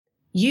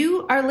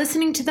You are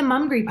listening to the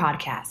Mumgry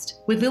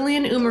podcast with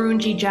Lillian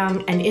Umarunji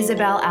Jung and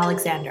Isabel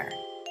Alexander.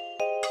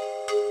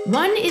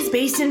 One is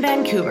based in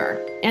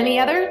Vancouver and the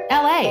other,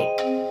 LA.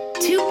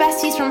 Two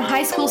besties from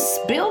high school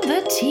spill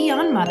the tea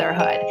on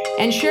motherhood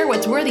and share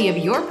what's worthy of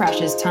your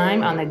precious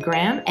time on the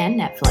gram and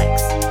Netflix.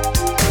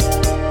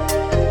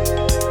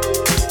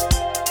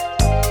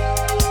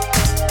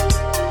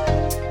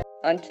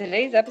 On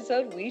today's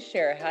episode, we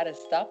share how to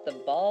stop the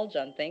bulge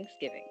on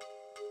Thanksgiving.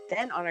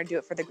 Then on our Do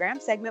It for the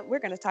Gram segment, we're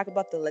going to talk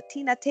about the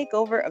Latina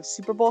takeover of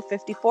Super Bowl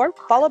 54,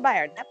 followed by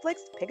our Netflix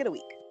Pick of the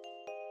Week.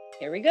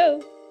 Here we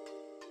go.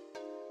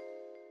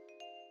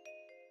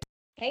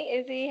 Hey,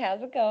 Izzy,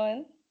 how's it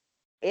going?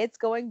 It's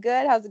going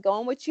good. How's it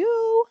going with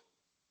you?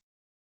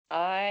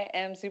 I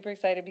am super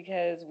excited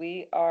because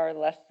we are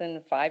less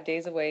than 5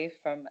 days away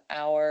from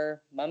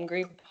our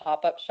Mumgry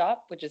Pop Up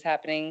shop, which is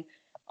happening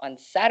on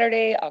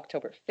Saturday,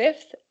 October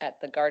 5th at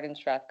the Garden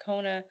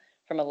Strathcona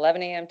from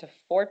 11 a.m. to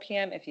 4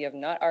 p.m. If you have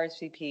not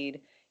RSVP'd,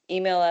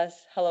 email us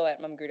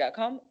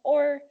hello@mumgry.com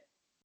or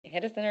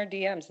hit us in our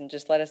DMs and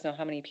just let us know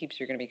how many peeps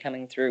you're going to be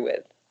coming through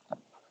with.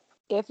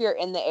 If you're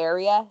in the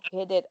area,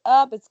 hit it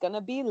up. It's going to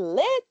be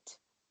lit.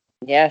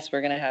 Yes, we're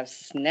going to have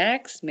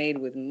snacks made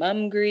with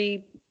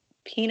Mumgry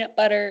peanut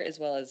butter as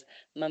well as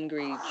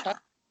Mumgry chocolate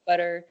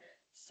butter.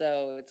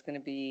 So it's going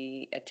to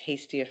be a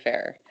tasty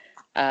affair.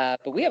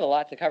 But we have a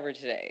lot to cover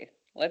today.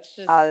 Let's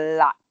just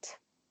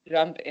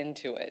jump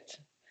into it.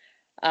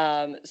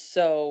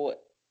 So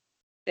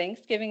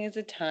Thanksgiving is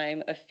a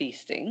time of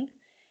feasting.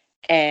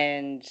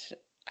 And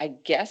I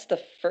guess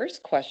the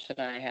first question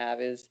I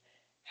have is,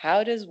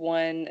 how does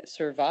one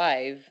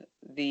survive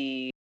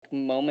the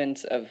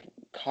moments of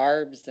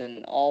carbs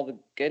and all the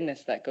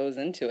goodness that goes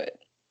into it?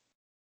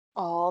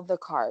 All the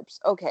carbs.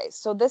 Okay,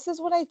 so this is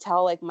what I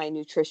tell like my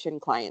nutrition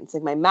clients,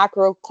 like my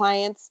macro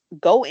clients,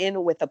 go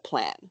in with a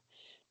plan.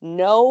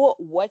 Know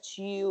what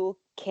you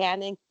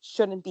can and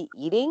shouldn't be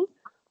eating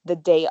the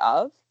day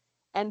of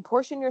and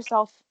portion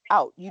yourself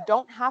out. You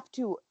don't have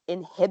to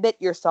inhibit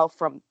yourself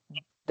from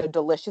the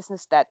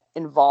deliciousness that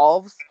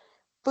involves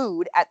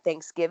food at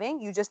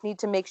Thanksgiving. You just need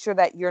to make sure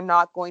that you're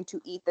not going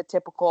to eat the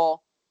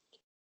typical,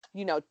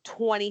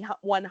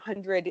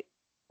 2,100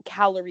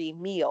 calorie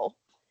meal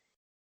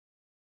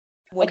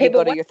when you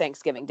go to your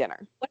Thanksgiving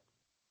dinner.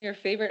 Your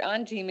favorite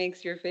auntie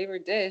makes your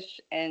favorite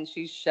dish and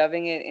she's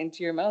shoving it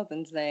into your mouth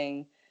and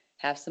saying,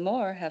 have some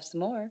more, have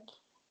some more.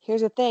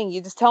 Here's the thing.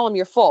 You just tell them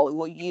you're full.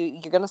 Well,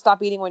 you're going to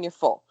stop eating when you're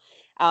full.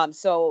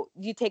 So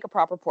you take a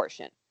proper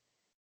portion,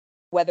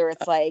 whether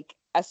it's like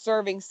a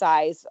serving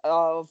size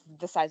of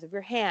the size of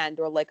your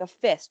hand or like a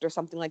fist or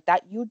something like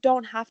that. You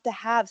don't have to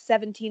have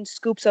 17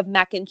 scoops of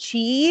mac and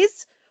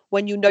cheese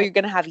when you know you're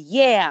going to have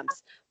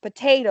yams,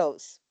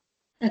 potatoes,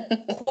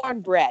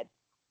 cornbread,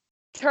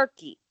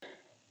 turkey,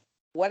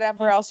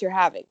 whatever else you're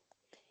having.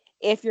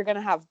 If you're going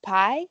to have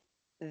pie,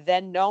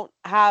 then don't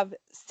have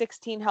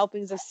 16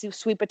 helpings of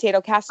sweet potato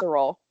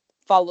casserole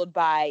followed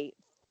by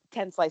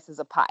 10 slices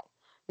of pie.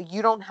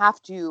 You don't have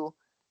to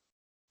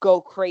go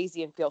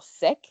crazy and feel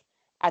sick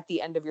at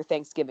the end of your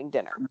Thanksgiving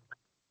dinner.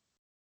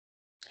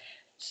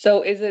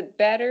 So is it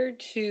better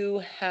to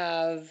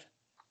have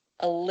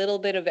a little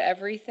bit of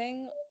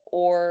everything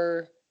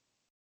or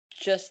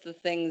just the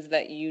things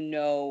that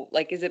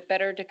like, is it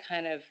better to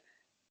kind of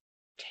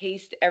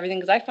taste everything?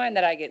 Because I find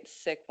that I get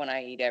sick when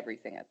I eat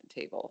everything at the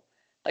table.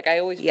 Like, I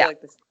always feel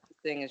like this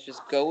thing is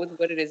just go with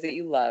what it is that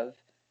you love,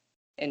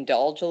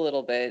 indulge a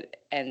little bit,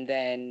 and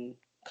then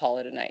call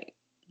it a night.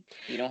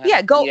 You don't have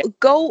to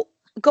go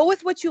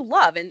with what you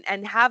love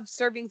and have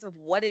servings of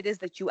what it is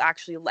that you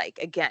actually like.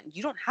 Again,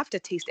 you don't have to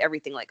taste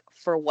everything. Like,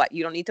 for what?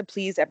 You don't need to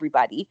please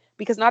everybody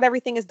because not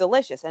everything is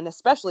delicious. And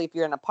especially if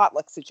you're in a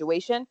potluck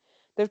situation,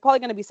 there's probably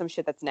going to be some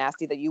shit that's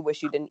nasty that you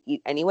wish you didn't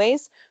eat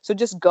anyways. So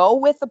just go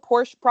with the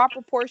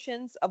proper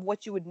portions of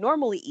what you would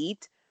normally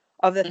eat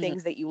of the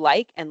things that you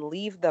like and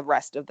leave the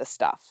rest of the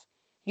stuff.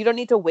 You don't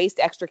need to waste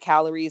extra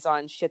calories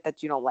on shit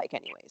that you don't like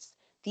anyways.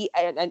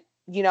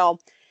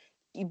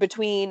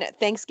 Between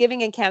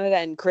Thanksgiving in Canada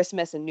and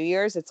Christmas and New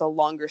Year's, it's a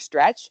longer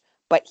stretch.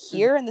 But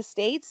here in the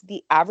States,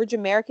 the average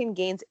American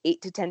gains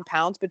 8 to 10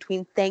 pounds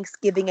between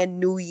Thanksgiving and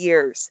New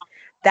Year's.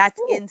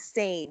 That's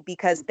insane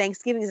because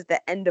Thanksgiving is at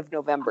the end of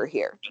November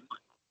here.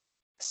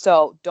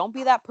 So don't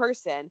be that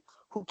person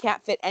who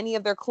can't fit any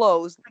of their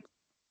clothes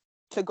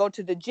to go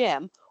to the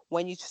gym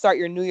when you start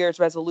your New Year's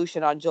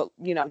resolution on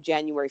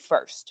January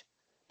 1st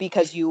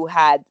because you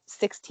had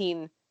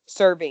 16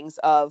 servings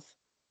of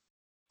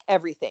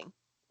everything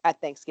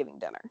at Thanksgiving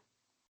dinner.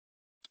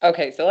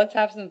 Okay, so let's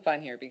have some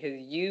fun here because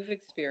you've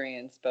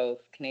experienced both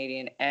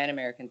Canadian and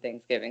American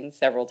Thanksgiving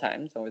several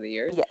times over the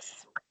years.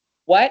 Yes.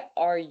 What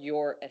are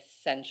your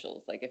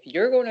essentials? Like, if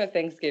you're going to a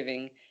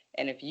Thanksgiving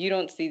and if you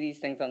don't see these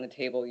things on the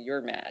table, you're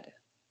mad.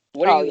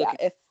 What are you looking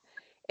for?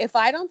 If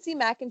I don't see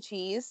mac and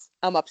cheese,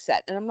 I'm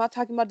upset. And I'm not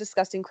talking about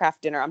disgusting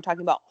craft dinner. I'm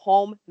talking about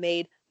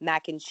homemade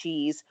mac and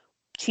cheese,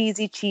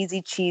 cheesy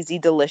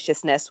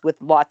deliciousness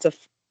with lots of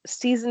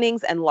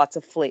seasonings and lots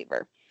of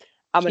flavor.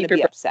 I'm going to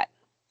be upset.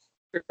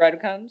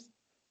 Breadcrumbs?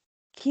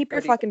 Keep Or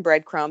your do you, fucking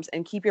breadcrumbs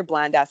and keep your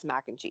bland ass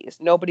mac and cheese.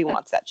 Nobody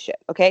wants that shit.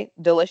 Okay,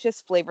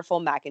 delicious,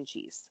 flavorful mac and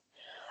cheese.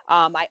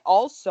 I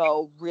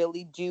also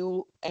really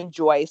do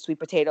enjoy sweet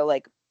potato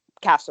like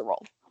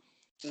casserole.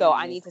 So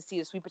I mm, need to see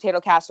the sweet potato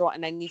casserole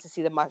and I need to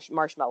see the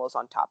marshmallows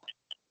on top.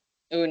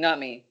 ooh, not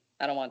me.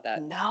 I don't want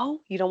that.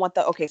 No, you don't want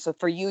the. Okay, so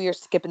for you, you're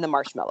skipping the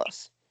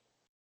marshmallows.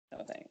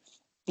 No thanks.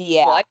 Well,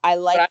 Yeah, I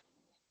what like.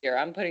 here.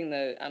 I'm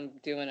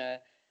doing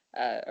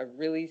a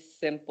really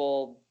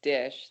simple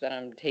dish that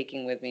I'm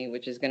taking with me,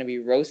 which is going to be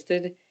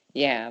roasted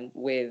yam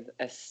with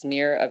a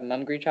smear of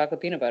Mumgry chocolate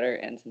peanut butter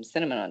and some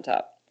cinnamon on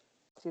top.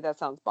 See, that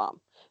sounds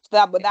bomb.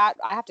 So that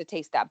I have to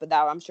taste that, but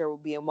that I'm sure will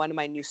be in one of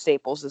my new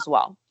staples as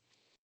well.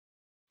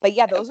 But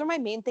yeah, Yep. those are my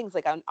main things.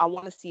 Like I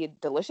want to see a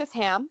delicious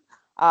ham.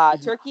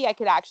 Mhm. Turkey, I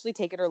could actually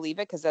take it or leave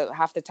it because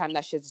half the time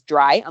that shit's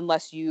dry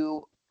unless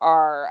you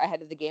are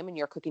ahead of the game and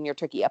you're cooking your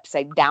turkey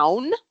upside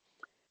down.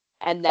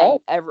 And then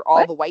Oh, all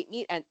what? the white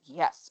meat, and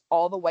yes,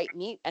 all the white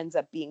meat ends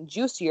up being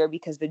juicier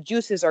because the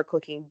juices are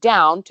cooking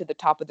down to the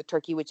top of the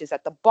turkey, which is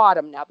at the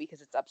bottom now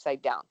because it's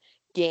upside down.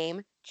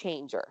 Game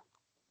changer.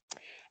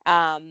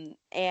 Hmm.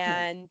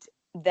 And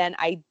then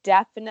I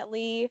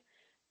definitely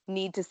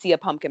need to see a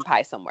pumpkin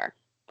pie somewhere.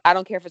 I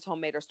don't care if it's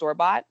homemade or store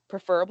bought,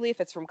 preferably if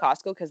it's from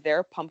Costco because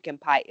their pumpkin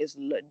pie is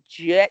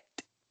legit.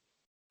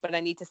 But I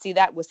need to see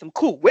that with some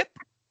Cool Whip,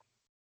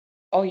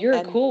 Oh, you're a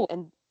and cool.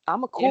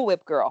 I'm a You Cool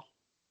Whip girl.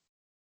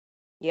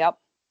 Yep.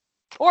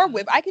 Or know.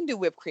 whip. I can do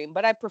whipped cream,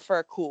 but I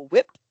prefer Cool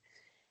Whip.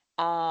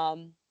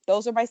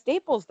 Those are my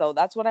staples though.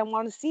 That's what I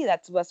want to see.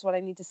 That's what I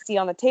need to see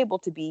on the table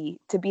to be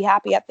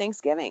happy at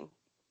Thanksgiving.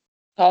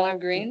 Collard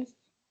greens.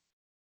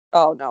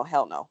 Oh no,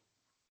 hell no.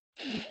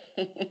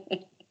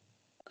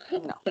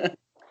 No.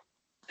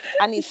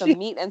 I need some She,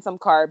 meat and some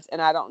carbs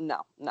and I don't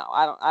no. No,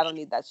 I don't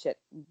need that shit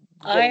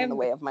I getting in the am the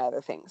way of my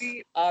other things.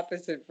 complete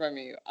opposite from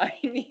you. I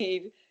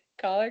need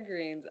collard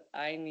greens.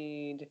 I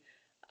need.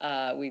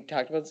 We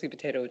talked about sweet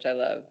potato, which I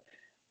love.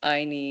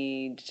 I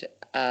need.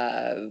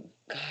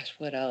 Gosh,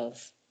 what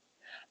else?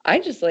 I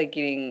just like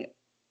eating.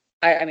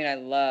 I mean, I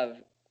love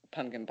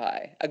pumpkin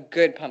pie. A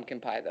good pumpkin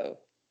pie, though,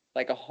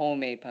 like a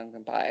homemade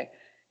pumpkin pie.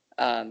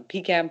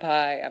 Pecan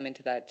pie, I'm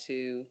into that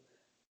too.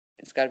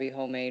 It's got to be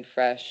homemade,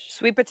 fresh.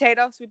 Sweet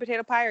potato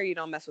pie, or you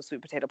don't mess with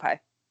sweet potato pie.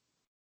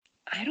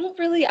 I don't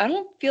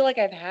feel like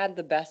I've had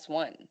the best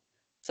one.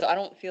 So I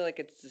don't feel like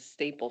it's a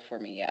staple for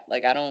me yet.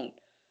 Like,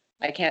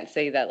 I can't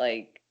say that,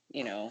 like,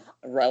 a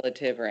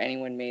relative or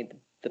anyone made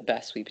the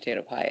best sweet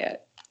potato pie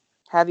yet.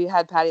 Have you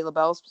had Patty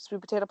LaBelle's sweet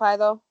potato pie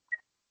though?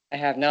 I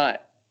have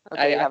not.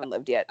 Okay, you I haven't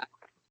lived yet.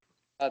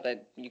 thought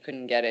that you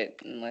couldn't get it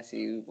unless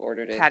you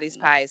ordered it. Patty's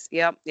pies.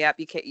 Yep, yep.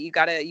 You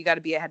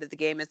gotta be ahead of the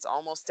game. It's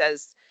almost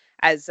as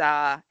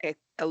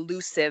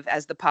elusive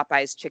as the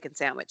Popeyes chicken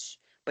sandwich,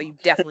 but you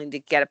definitely need to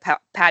get a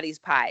Patty's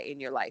pie in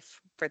your life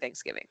for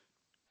Thanksgiving.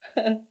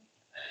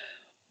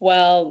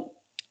 Well,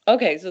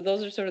 okay, so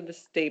those are sort of the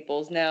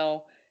staples.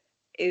 Now,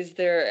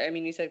 I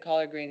mean, you said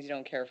collard greens you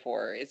don't care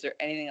for. Is there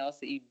anything else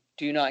that you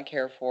do not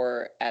care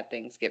for at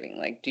Thanksgiving?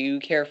 Like, do you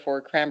care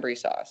for cranberry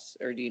sauce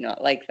or do you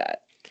not like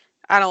that?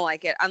 I don't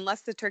like it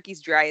unless the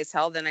turkey's dry as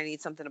hell. Then I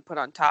need something to put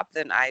on top.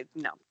 Then I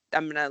no,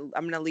 I'm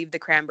gonna leave the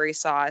cranberry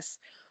sauce.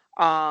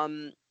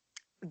 Um,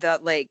 the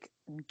like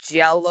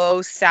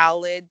Jello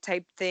salad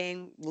type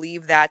thing.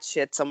 Leave that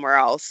shit somewhere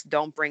else.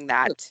 Don't bring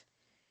that.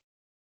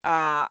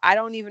 I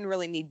don't even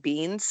really need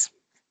beans.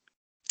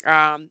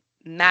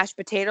 Mashed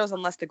potatoes,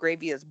 unless the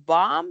gravy is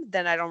bomb,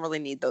 then I don't really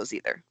need those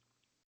either.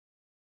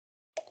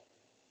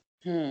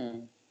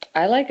 Hmm.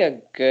 I like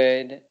a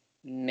good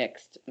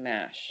mixed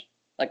mash.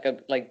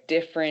 Like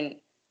different,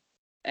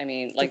 I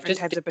mean, like Different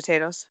just types of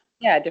potatoes.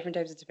 yeah, different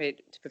types of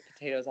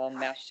potatoes all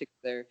mashed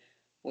together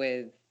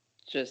with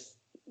just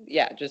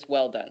yeah, just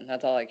well done.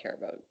 That's all I care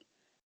about.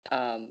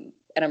 And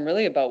I'm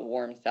really about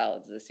warm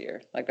salads this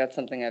year. Like that's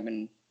something I've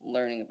been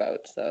learning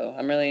about. So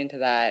I'm really into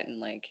that and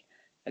like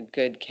a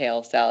good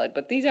kale salad.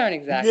 But these aren't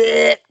exactly.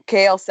 Blech.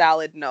 Kale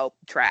salad, nope,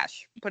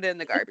 trash. Put it in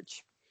the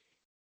garbage.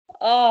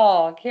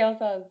 Oh, kale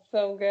sounds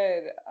so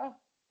good. Oh,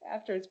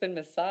 after it's been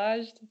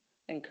massaged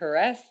and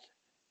caressed.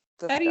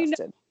 How do you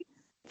know?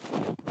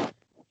 Disgusted.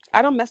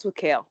 I don't mess with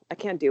kale. I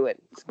can't do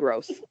it. It's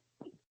gross.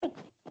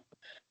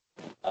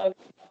 Okay,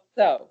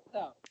 so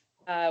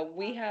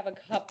we have a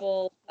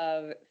couple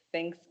of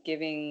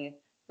Thanksgiving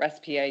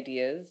recipe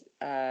ideas.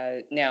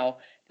 Now,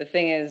 the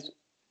thing is,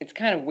 it's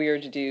kind of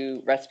weird to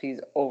do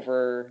recipes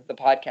over the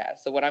podcast.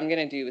 So what I'm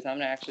going to do is I'm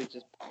going to actually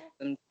just post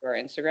them to our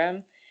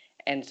Instagram,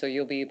 and so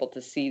you'll be able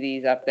to see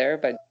these up there.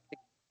 But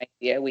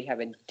idea, we have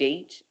a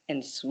date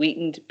and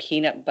sweetened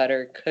peanut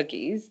butter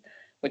cookies,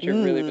 which are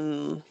really,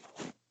 Mmm.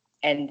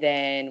 and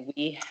then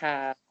we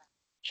have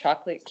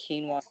chocolate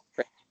quinoa.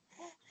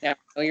 Now, I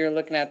know you're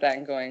looking at that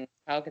and going,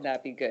 how could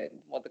that be good?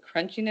 Well, the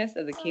crunchiness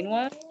of the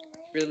quinoa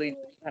really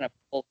just kind of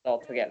pulls it all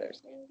together.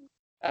 So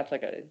that's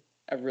like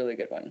a really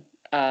good one.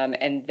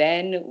 And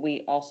then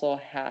we also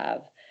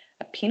have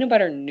a peanut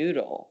butter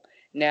noodle.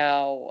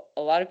 Now,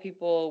 a lot of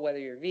people, whether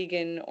you're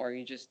vegan or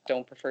you just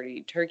don't prefer to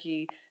eat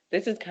turkey,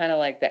 this is kind of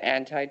like the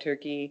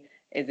anti-turkey.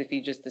 is if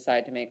you just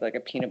decide to make like a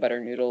peanut butter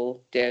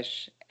noodle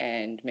dish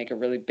and make a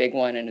really big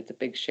one and it's a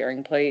big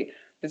sharing plate.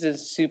 This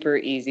is a super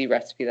easy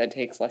recipe that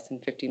takes less than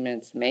 15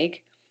 minutes to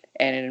make,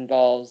 and it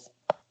involves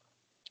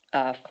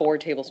 4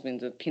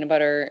 tablespoons of peanut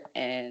butter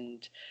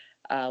and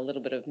a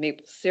little bit of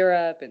maple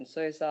syrup and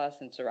soy sauce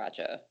and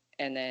sriracha.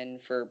 And then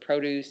for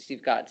produce,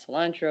 you've got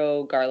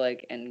cilantro,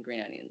 garlic, and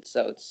green onions.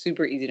 So it's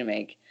super easy to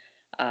make.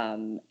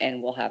 And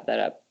we'll have that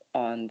up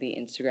on the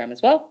Instagram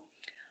as well.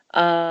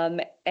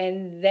 And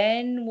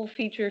then we'll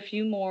feature a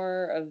few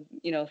more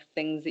of,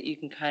 things that you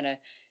can kind of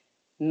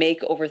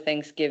make over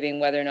Thanksgiving,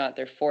 whether or not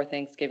they're for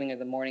Thanksgiving or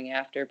the morning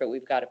after. But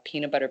we've got a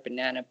peanut butter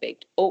banana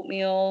baked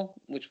oatmeal,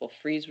 which will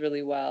freeze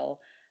really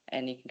well.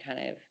 And you can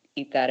kind of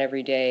eat that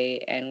every day.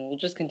 And we'll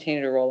just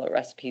continue to roll out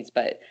recipes.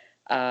 But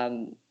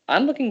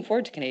I'm looking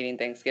forward to Canadian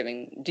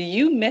Thanksgiving. Do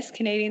you miss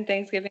Canadian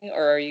Thanksgiving,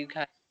 or are you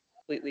kind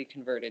of completely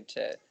converted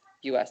to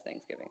US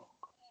Thanksgiving?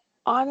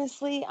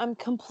 Honestly, I'm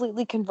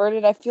completely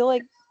converted. I feel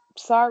like,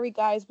 sorry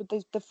guys, but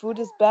the food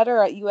is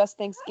better at US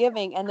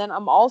Thanksgiving. And then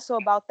I'm also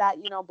about that,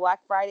 Black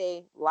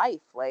Friday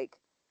life. Like,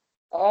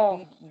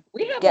 Oh, you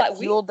we have get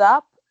fueled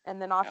up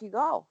and then off you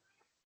go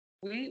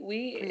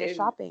we for your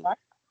shopping.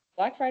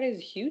 Black Friday is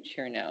huge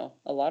here now.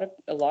 A lot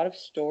of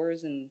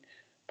stores and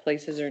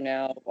places are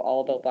now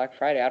all about Black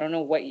Friday. I don't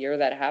know what year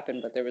that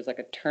happened, but there was like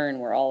a turn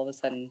where all of a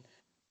sudden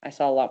I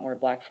saw a lot more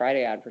Black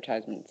Friday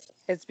advertisements.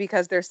 It's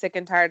because they're sick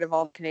and tired of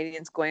all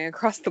Canadians going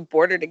across the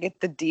border to get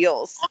the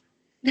deals.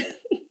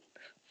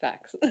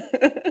 Facts.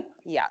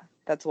 Yeah,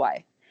 that's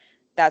why.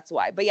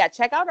 But yeah,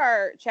 check out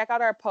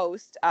our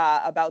post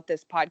about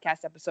this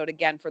podcast episode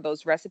again for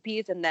those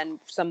recipes and then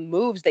some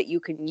moves that you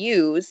can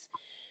use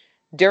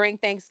during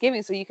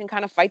Thanksgiving so you can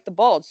kind of fight the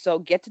bulge. So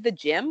get to the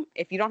gym.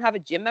 If you don't have a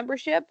gym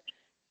membership,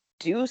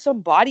 do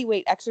some body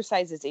weight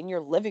exercises in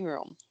your living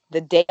room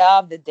the day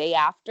of, the day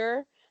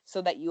after,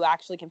 so that you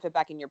actually can fit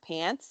back in your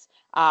pants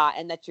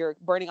and that you're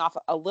burning off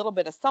a little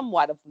bit of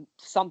somewhat of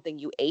something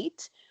you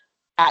ate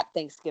at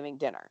Thanksgiving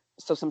dinner.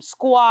 So some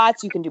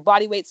squats, you can do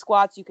body weight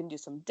squats, you can do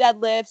some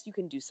deadlifts, you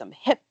can do some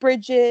hip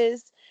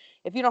bridges.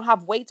 If you don't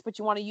have weights, but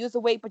you want to use a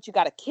weight, but you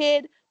got a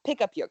kid,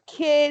 pick up your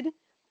kid,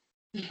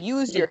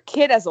 use your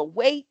kid as a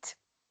weight,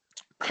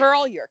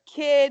 curl your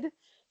kid,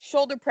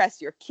 shoulder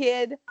press your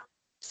kid,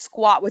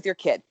 squat with your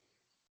kid,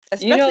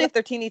 especially if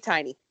they're teeny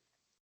tiny.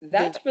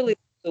 That's really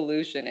the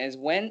solution is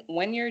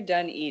when you're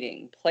done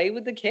eating, play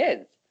with the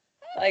kids.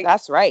 Like,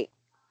 that's right.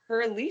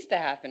 For at least a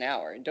half an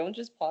hour. Don't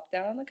just plop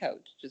down on the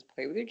couch. Just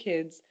play with your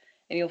kids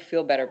and you'll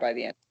feel better by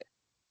the end of it.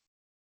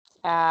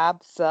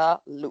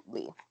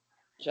 Absolutely.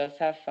 Just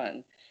have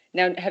fun.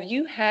 Now, have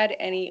you had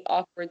any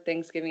awkward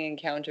Thanksgiving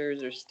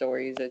encounters or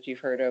stories that you've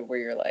heard of where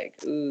you're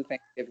like, ooh,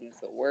 Thanksgiving is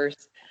the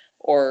worst?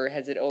 Or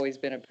has it always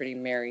been a pretty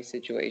merry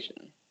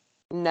situation?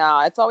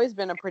 No, it's always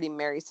been a pretty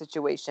merry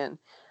situation.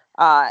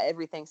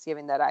 Every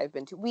Thanksgiving that I've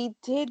been to. We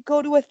did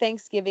go to a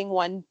Thanksgiving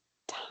one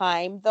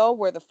time, though,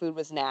 where the food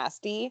was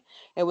nasty.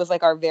 It was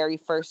like our very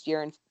first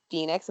year in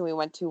Phoenix, and we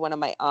went to one of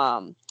my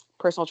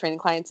personal training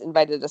clients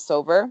invited us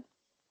over.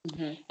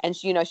 Mm-hmm.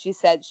 And she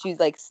said she's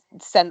like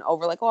sent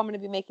over like, oh, I'm going to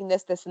be making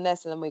this, this, and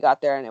this. And then we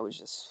got there and it was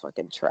just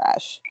fucking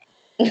trash.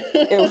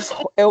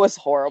 It was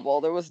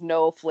horrible. There was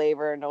no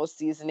flavor, no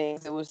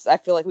seasonings. I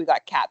feel like we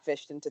got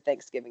catfished into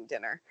Thanksgiving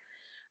dinner.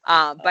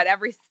 But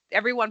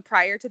everyone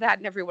prior to that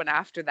and everyone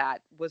after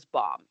that was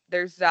bomb.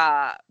 There's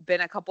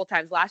been a couple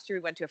times. Last year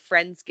we went to a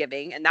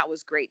Friendsgiving and that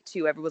was great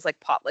too. Everyone was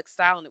like potluck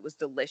style and it was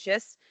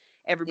delicious.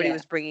 Everybody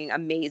was bringing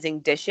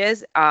amazing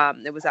dishes.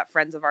 It was at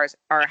friends of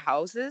our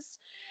houses.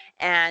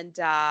 And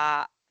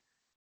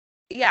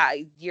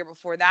year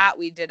before that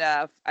we did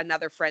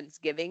another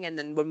Friendsgiving, and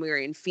then when we were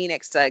in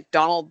Phoenix, like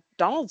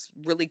Donald's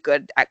really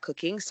good at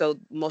cooking, so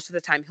most of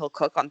the time he'll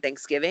cook on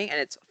Thanksgiving and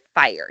it's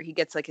fire. He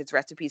gets like his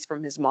recipes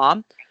from his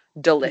mom,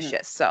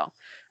 delicious. So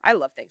I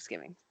love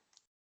Thanksgiving.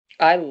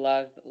 I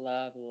love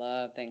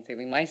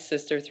Thanksgiving. My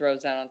sister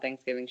throws down on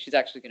Thanksgiving. She's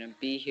actually going to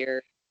be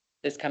here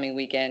this coming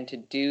weekend to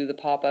do the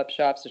pop-up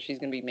shop, so she's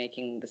going to be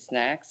making the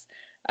snacks.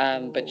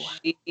 But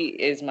she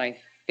is my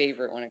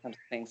favorite when it comes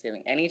to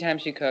Thanksgiving. Anytime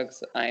she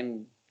cooks,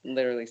 I'm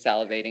literally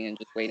salivating and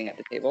just waiting at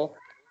the table,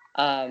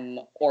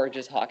 or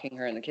just hawking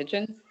her in the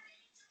kitchen.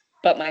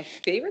 But my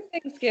favorite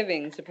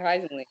Thanksgiving,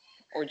 surprisingly,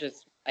 or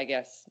just I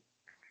guess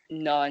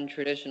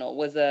non-traditional,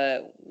 was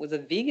a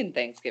vegan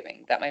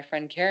Thanksgiving that my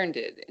friend Karen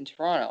did in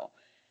Toronto.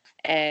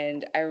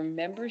 And I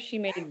remember she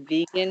made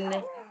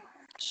vegan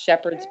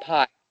shepherd's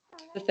pie.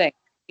 The thing,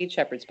 I eat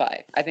shepherd's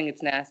pie. I think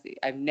it's nasty.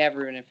 I've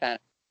never been a fan.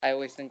 I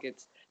always think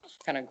it's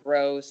kind of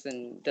gross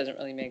and doesn't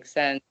really make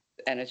sense,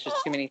 and it's just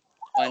too many things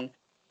in one.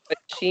 But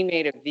she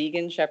made a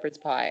vegan shepherd's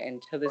pie,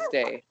 and to this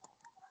day, I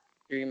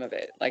dream of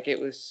it. Like, it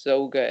was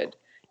so good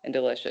and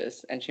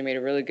delicious, and she made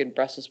a really good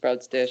Brussels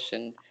sprouts dish,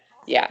 and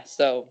yeah,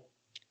 so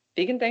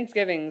vegan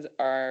Thanksgivings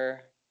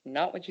are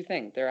not what you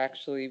think. They're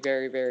actually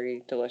very,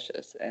 very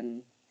delicious,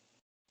 and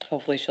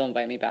hopefully she'll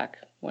invite me back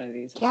one of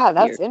these Yeah,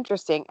 that's years.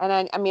 interesting.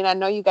 And I mean, I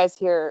know you guys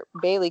hear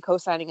Bailey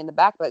co-signing in the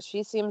back, but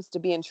she seems to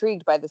be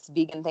intrigued by this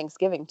vegan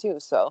Thanksgiving too.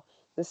 So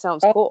this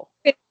sounds cool.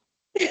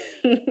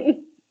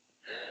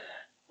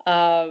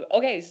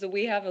 Okay, so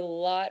we have a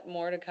lot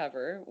more to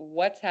cover.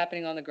 What's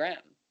happening on the gram?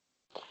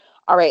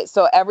 All right,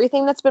 so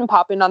everything that's been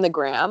popping on the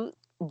gram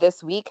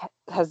this week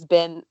has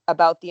been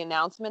about the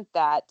announcement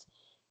that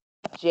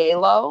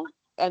J-Lo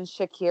and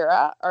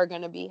Shakira are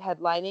going to be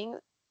headlining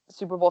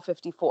Super Bowl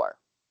 54.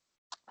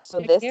 So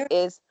this Shakira.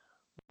 is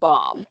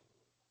bomb.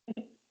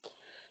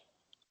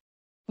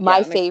 My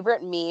Yeah,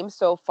 favorite meme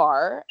so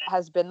far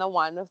has been the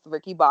one with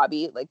Ricky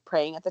Bobby like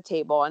praying at the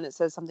table, and it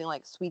says something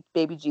like "Sweet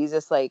baby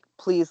Jesus, like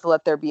please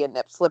let there be a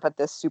nip slip at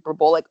this Super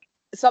Bowl." Like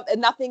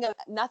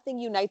nothing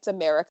unites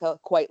America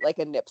quite like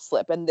a nip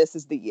slip, and this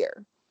is the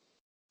year.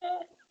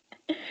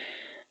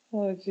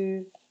 oh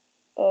jeez.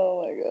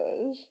 Oh my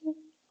gosh.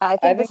 I I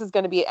think think this is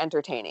going to be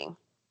entertaining.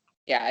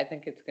 yeah, I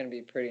think it's going to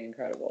be pretty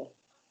incredible.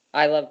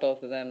 I love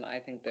both of them. I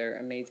think they're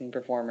amazing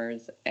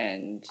performers,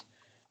 and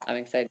I'm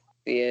excited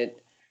to see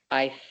it.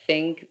 I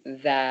think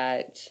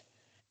that.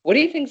 What do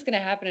you think is going to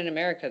happen in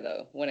America,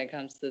 though, when it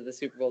comes to the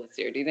Super Bowl this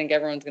year? Do you think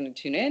everyone's going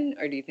to tune in,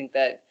 or do you think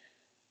that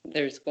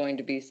there's going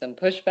to be some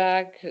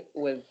pushback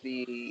with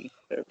the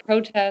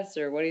protests,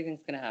 or what do you think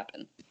is going to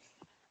happen?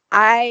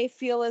 I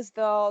feel as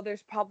though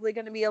there's probably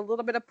going to be a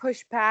little bit of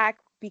pushback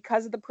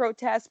because of the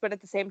protests, but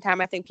at the same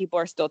time, I think people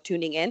are still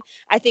tuning in.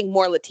 I think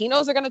more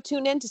Latinos are going to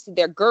tune in to see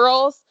their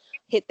girls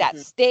hit that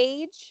Mhm.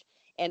 stage.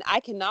 And I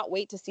cannot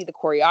wait to see the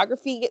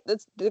choreography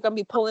that they're going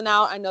to be pulling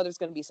out. I know there's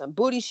going to be some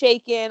booty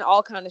shaking,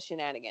 all kind of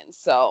shenanigans.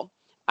 So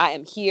I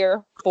am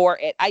here for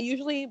it. I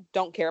usually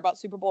don't care about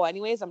Super Bowl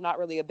anyways. I'm not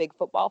really a big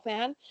football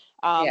fan.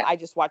 Yeah, I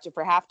just watch it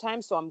for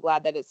halftime. So I'm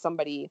glad that it's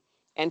somebody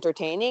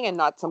entertaining and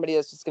not somebody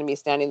that's just going to be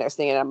standing there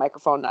singing at a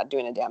microphone, not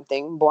doing a damn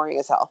thing, boring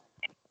as hell.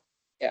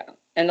 yeah.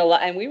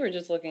 And we were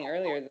just looking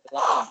earlier. The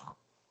last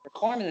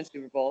perform in the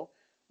Super Bowl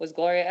was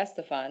Gloria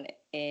Estefan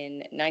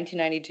in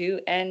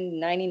 1992 and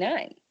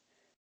 99.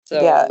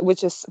 Yeah, So,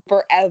 which is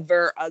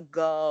forever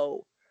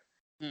ago.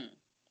 hmm,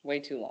 way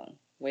too long.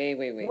 Way,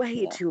 way, way too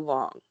Way long. too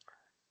long.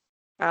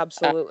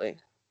 Uh, Absolutely.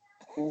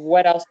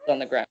 what else is on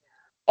the ground?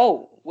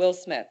 Oh, Will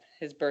Smith,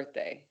 his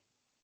birthday.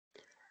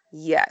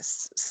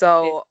 Yes. Fif-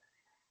 So,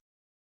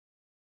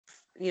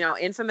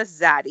 infamous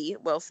Zaddy,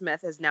 Will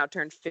Smith, has now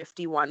turned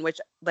 51, which,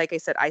 like I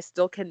said, I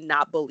still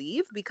cannot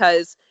believe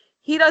because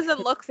he doesn't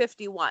look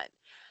 51.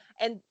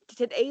 And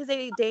today's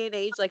day and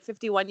age, like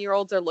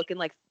 51-year-olds are looking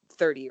like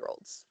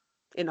 30-year-olds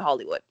in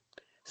Hollywood.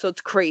 So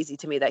it's crazy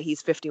to me that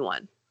he's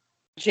 51.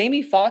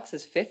 Jamie Foxx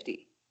is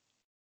 50.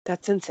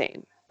 That's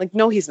insane. Like,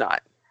 no, he's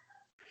not.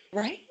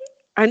 Right?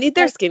 I need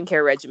their Like,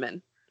 skincare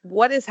regimen.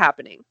 What is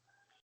happening?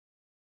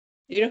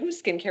 you know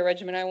whose skincare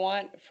regimen I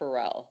want?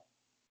 Pharrell.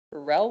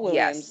 Pharrell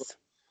Williams Yes.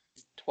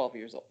 is 12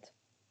 years old.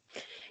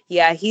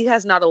 Yeah, he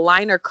has not a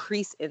line or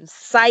crease in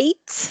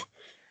sight.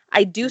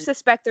 I do Mm.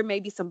 suspect there may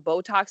be some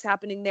Botox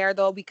happening there,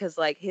 though, because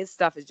like his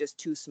stuff is just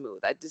too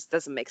smooth. That just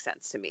doesn't make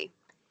sense to me.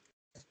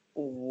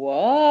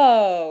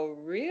 Whoa,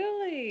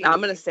 I'm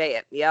gonna really? say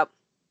it. Yep.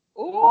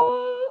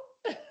 Ooh.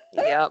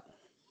 Yep.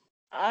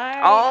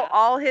 I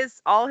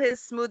All his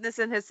smoothness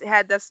in his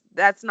head.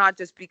 That's not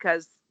just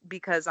because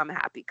I'm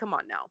happy. Come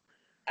on now.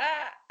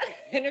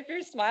 and if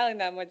you're smiling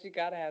that much, you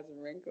gotta have some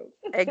wrinkles.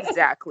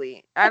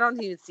 Exactly. I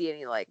don't even see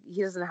any like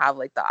he doesn't have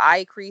like the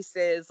eye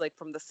creases like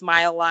from the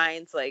smile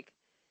lines. Like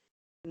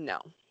no.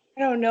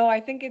 I don't know. I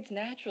think it's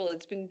natural.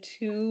 It's been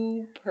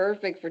too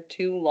perfect for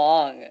too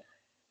long.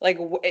 Like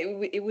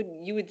it would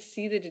you would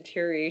see the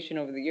deterioration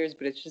over the years,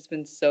 but it's just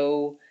been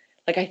so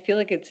like I feel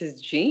like it's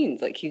his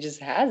genes. Like he just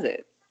has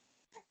it.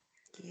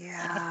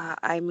 Yeah,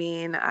 I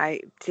mean,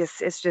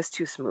 it's just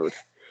too smooth.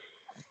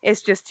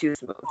 It's just too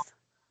smooth.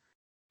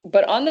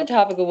 But on the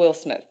topic of Will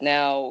Smith,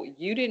 now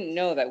you didn't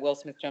know that Will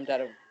Smith jumped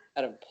out of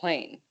a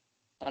plane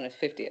on his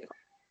 50th,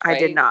 I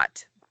did right?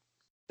 not.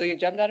 So he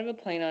jumped out of a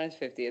plane on his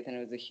 50th, and it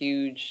was a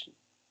huge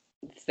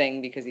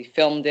thing because he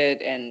filmed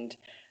it, and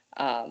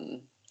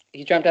um,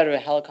 he jumped out of a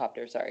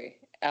helicopter, sorry,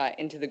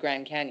 into the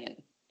Grand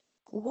Canyon.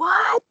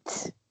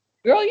 What?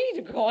 Girl, you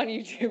need to go on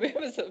YouTube. It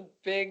was a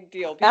big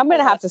deal. I'm People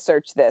gonna want have to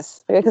search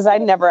this because I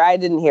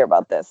didn't hear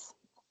about this.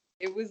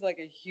 it was like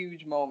a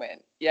huge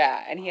moment.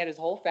 Yeah, and he had his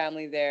whole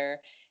family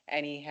there,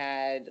 and he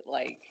had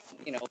like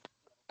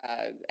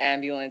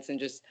ambulance and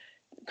just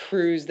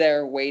crews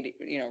there waiting,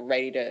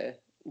 ready to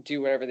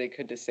do whatever they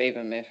could to save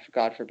him if,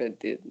 God forbid,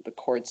 the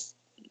courts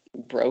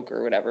broke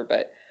or whatever.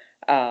 But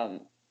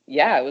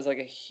yeah, it was like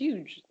a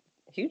huge,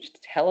 huge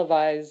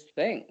televised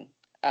thing,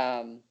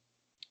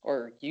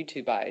 or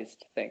YouTubeized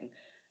thing.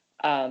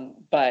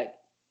 But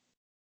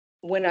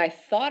when I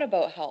thought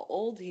about how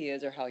old he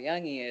is or how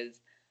young he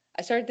is,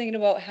 I started thinking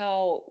about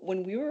how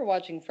when we were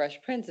watching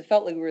Fresh Prince, it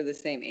felt like we were the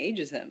same age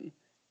as him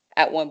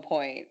at one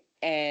point.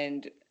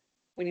 And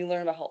when you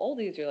learn about how old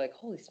he is, you're like,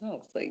 holy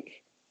smokes,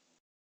 like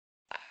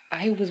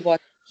I was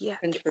watching Yeah.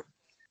 Prince for his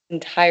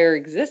entire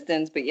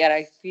existence, but yet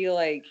I feel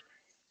like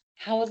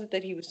how is it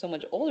that he was so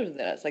much older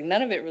than us? Like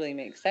none of it really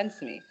makes sense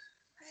to me.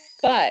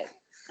 But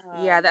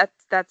Yeah, um,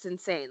 that's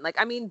insane. Like,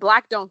 I mean,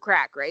 black don't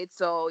crack, right?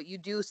 So you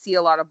do see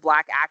a lot of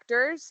black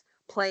actors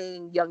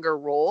playing younger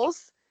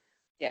roles.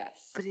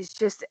 Yes. But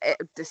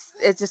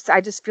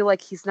I just feel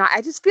like he's not.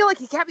 I just feel like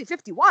he can't be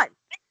 51.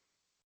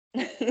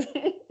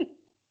 It's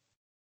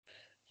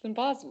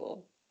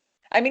impossible.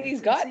 I mean, It's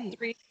he's got insane.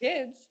 3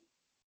 kids.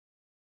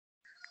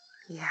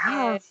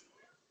 Yeah.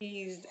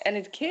 And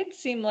his kids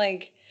seem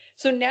like,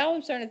 so now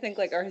I'm starting to think,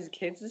 like, are his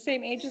kids the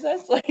same age as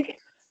us? Like,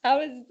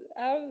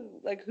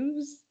 like,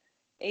 whose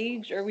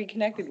age are we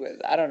connected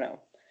with? I don't know.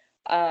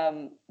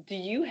 Do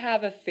you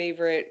have a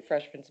favorite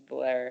Fresh Prince of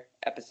Bel-Air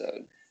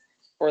episode,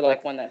 or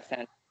like one that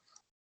stands?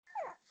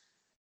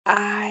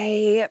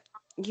 I,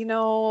 you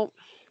know,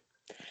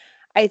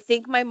 I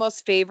think my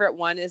most favorite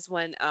one is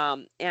when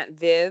Aunt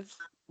Viv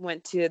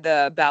went to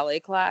the ballet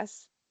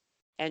class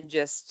and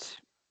just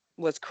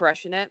was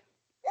crushing it.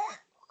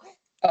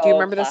 Do you Oh,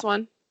 remember this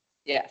one?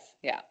 yes,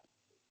 yeah,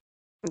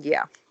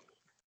 Yeah.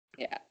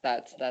 yeah.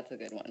 That's a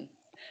good one.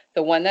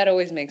 The one that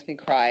always makes me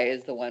cry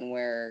is the one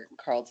where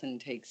Carlton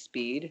takes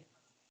speed.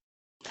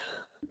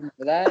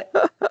 Remember that?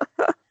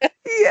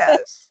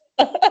 Yes.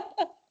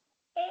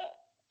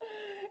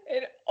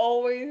 It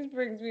always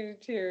brings me to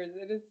tears.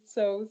 It is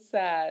so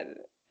sad.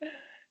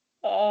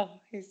 Oh,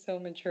 he's so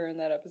mature in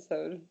that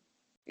episode.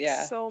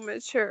 Yeah. So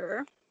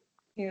mature.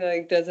 He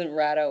like doesn't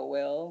rat out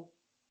Will.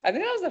 I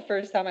think that was the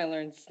first time I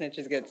learned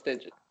snitches get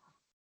stitches.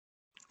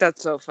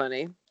 That's so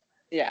funny.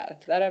 Yeah,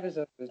 that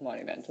episode was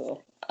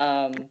monumental.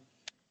 But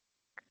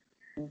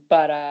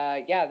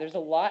yeah, there's a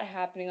lot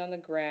happening on the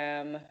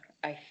gram.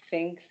 I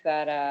think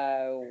that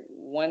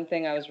one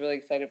thing I was really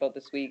excited about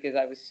this week is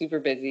I was super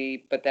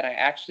busy, but then I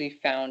actually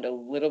found a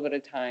little bit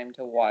of time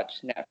to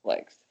watch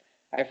Netflix.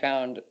 I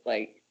found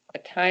like a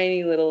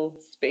tiny little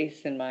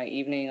space in my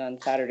evening on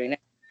Saturday night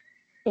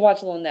to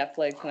watch a little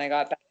Netflix, and I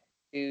got back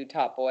to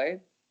Top Boy,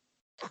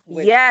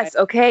 which Yes.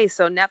 Okay.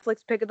 So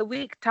Netflix pick of the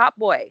week, Top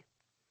Boy.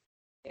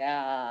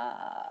 yeah,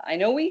 I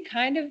know we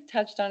kind of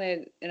touched on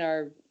it in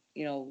our,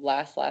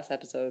 last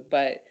episode,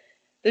 but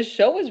the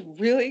show is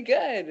really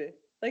good.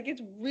 Like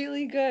it's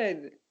really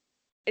good.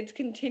 It's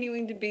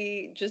continuing to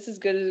be just as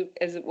good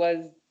as it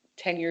was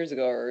 10 years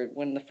ago or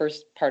when the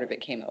first part of it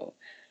came out.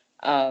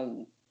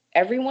 Um,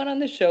 Everyone on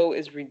the show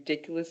is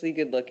ridiculously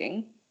good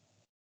looking.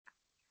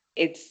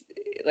 It's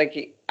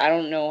like I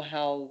don't know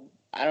how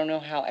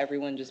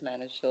everyone just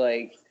managed to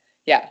like,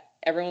 yeah,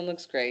 everyone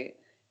looks great.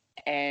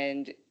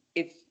 And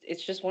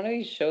it's just one of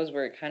these shows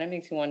where it kind of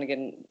makes you want to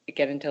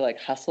get into like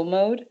hustle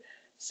mode.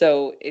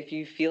 So if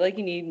you feel like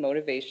you need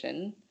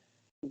motivation,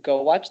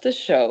 go watch the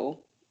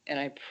show, and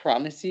I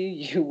promise you,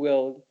 you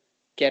will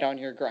get on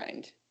your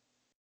grind.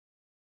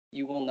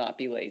 You will not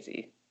be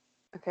lazy.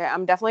 Okay,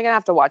 I'm definitely gonna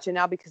have to watch it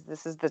now because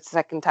this is the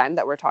second time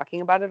that we're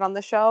talking about it on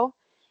the show,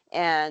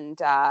 and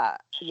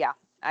yeah,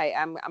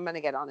 I'm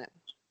gonna get on it.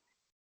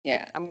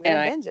 Yeah, I'm and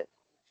gonna binge it.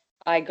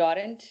 I got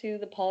into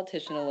The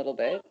Politician a little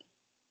bit.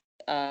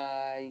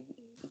 I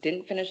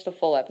didn't finish the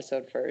full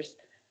episode first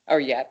or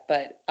yet,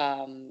 but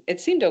it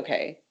seemed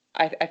okay.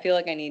 I feel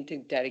like I need to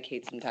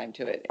dedicate some time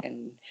to it,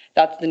 and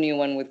that's the new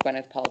one with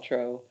Gwyneth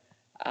Paltrow.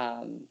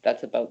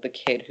 That's about the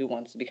kid who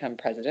wants to become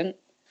president.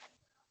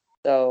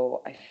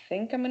 So I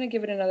think I'm gonna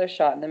give it another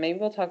shot, and then maybe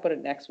we'll talk about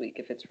it next week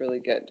if it's really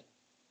good,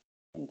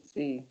 and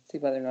see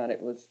whether or not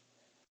it was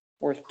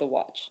worth the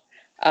watch.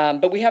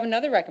 But we have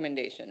another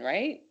recommendation,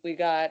 right? We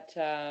got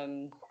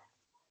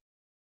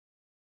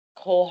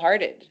Cole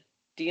Hearted.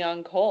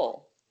 Dion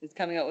Cole is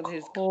coming out with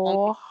his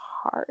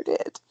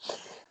Wholehearted.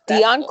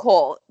 Dion special.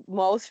 Cole,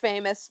 most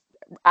famous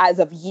as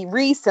of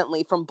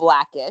recently from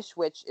Blackish,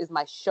 which is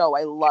my show.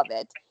 I love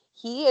it.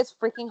 He is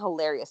freaking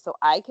hilarious. So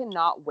I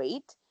cannot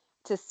wait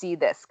to see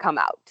this come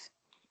out.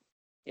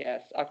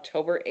 Yes,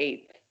 October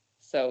 8th.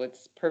 So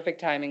it's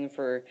perfect timing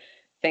for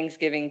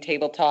Thanksgiving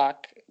table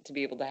talk to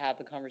be able to have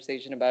the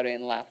conversation about it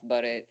and laugh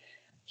about it.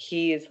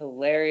 He is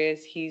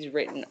hilarious. He's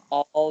written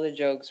all the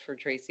jokes for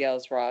Tracy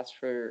Ellis Ross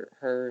for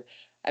her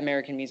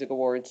American Music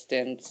Awards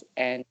stints,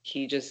 and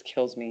he just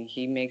kills me.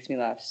 He makes me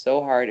laugh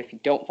so hard. If you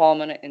don't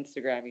follow him on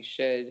Instagram, you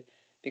should,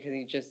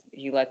 because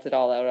he lets it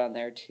all out on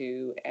there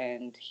too,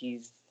 and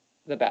he's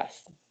the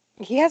best.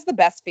 He has the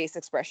best face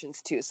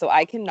expressions too. So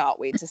I cannot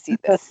wait to see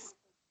this.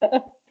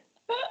 The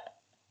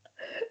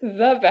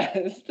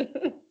best.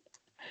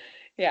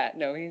 Yeah,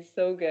 no, he's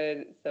so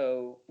good.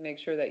 So make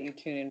sure that you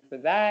tune in for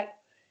that.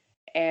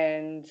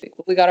 And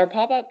we got our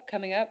pop up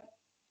coming up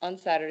on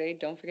Saturday.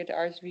 Don't forget to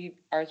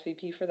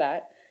RSVP for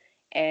that.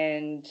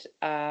 And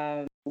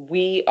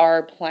we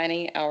are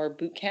planning our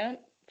boot camp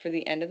for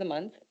the end of the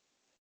month.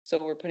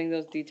 So we're putting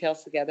those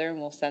details together and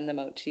we'll send them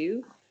out to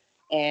you.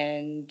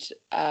 And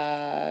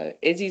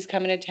Izzy's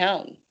coming to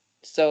town.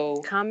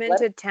 So Come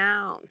into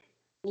town.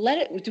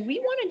 do we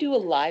want to do a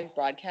live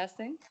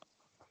broadcasting?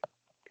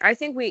 I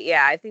think we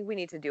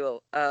need to do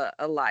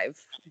a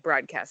live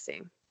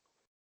broadcasting.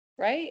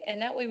 Right?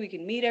 And that way we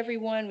can meet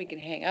everyone, we can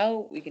hang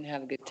out, we can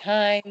have a good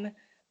time,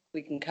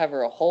 we can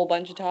cover a whole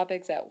bunch of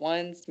topics at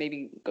once,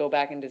 maybe go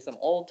back into some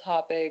old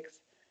topics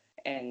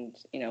and,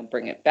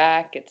 bring it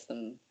back, get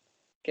some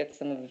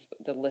of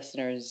the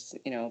listeners,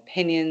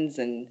 opinions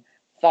and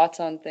thoughts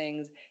on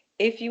things.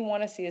 If you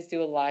want to see us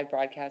do a live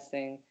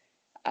broadcasting,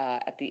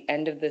 at the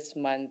end of this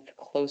month,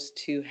 close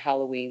to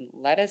Halloween.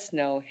 Let us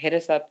know. Hit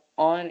us up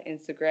on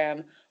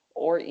Instagram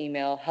or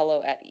email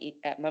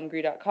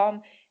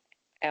hello@mumgry.com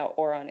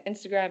or on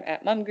Instagram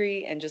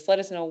 @mumgry, and just let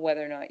us know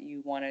whether or not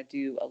you want to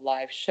do a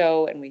live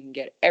show and we can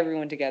get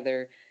everyone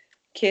together,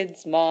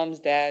 kids, moms,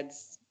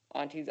 dads,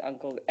 aunties,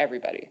 uncles,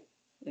 everybody,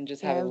 and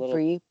just have a little.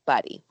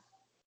 Everybody.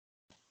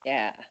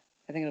 Yeah,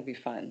 I think it'll be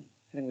fun.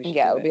 I think we should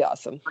Yeah, do it'll be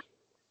awesome.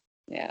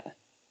 Yeah.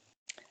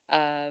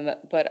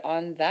 But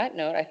on that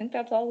note, I think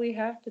that's all we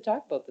have to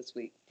talk about this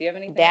week. Do you have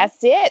anything else?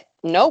 That's it.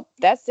 Nope,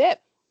 that's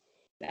it.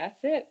 That's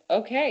it.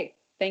 Okay.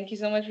 Thank you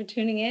so much for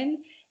tuning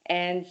in,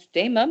 and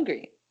stay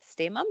mumgry.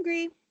 Stay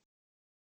Mumgry.